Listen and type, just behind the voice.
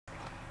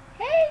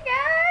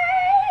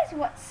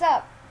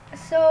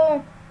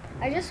So,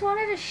 I just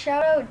wanted to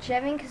shout out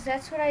Jevon because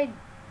that's what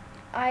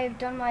I've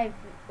done my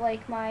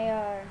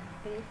video.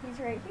 He's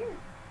right here.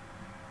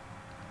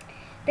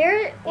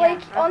 There,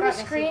 like on the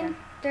screen,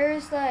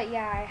 there's the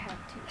I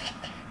have to.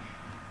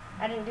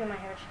 I didn't do my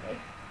hair today.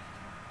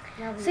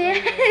 So yeah,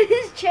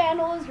 his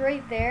channel is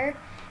right there.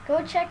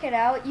 Go check it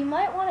out. You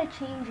might want to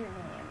change your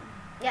name.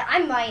 Yeah, I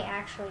might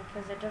actually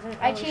because it doesn't.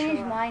 Really I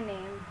changed my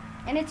name,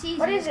 and it's easy.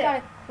 What is you just it?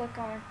 gotta click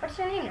on. What's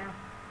your name now?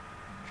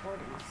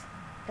 Jordan's.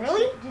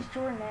 Really? Just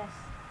Jordan S.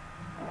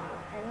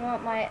 And you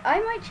want I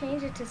might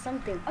change it to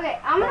something. Okay,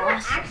 I'm gonna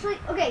awesome. actually.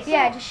 Okay, so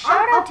yeah, just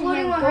shout out to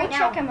him. Go right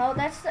check now. him out.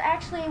 That's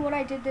actually what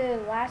I did the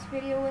last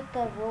video with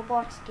the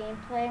Roblox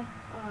gameplay.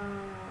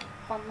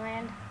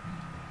 Funland.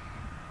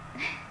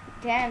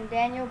 Damn,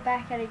 Daniel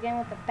back at it again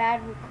with a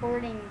bad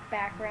recording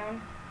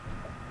background.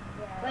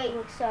 Yeah, wait, it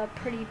looks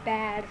pretty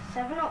bad.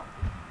 7-0.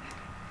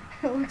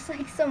 It looks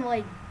like some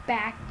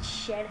back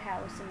shed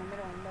house in the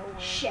middle of nowhere.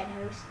 Shed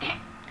house.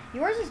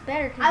 Yours is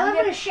better because I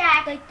live in a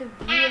shack. Like the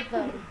view of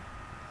the.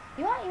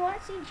 You want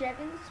to see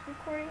Jevon's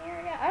recording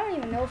area? I don't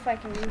even know if I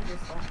can use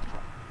this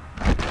laptop.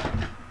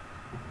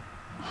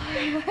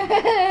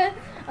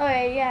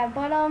 Alright, yeah,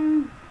 but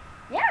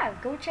yeah,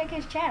 go check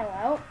his channel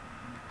out.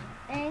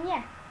 And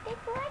yeah,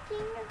 thanks for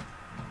watching.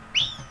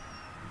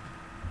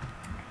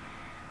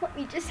 Let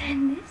me just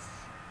end this.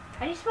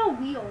 How do you spell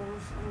wheels?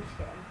 I'm just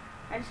kidding.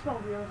 I just spell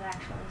wheels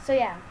actually. So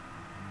yeah,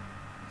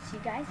 see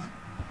you guys.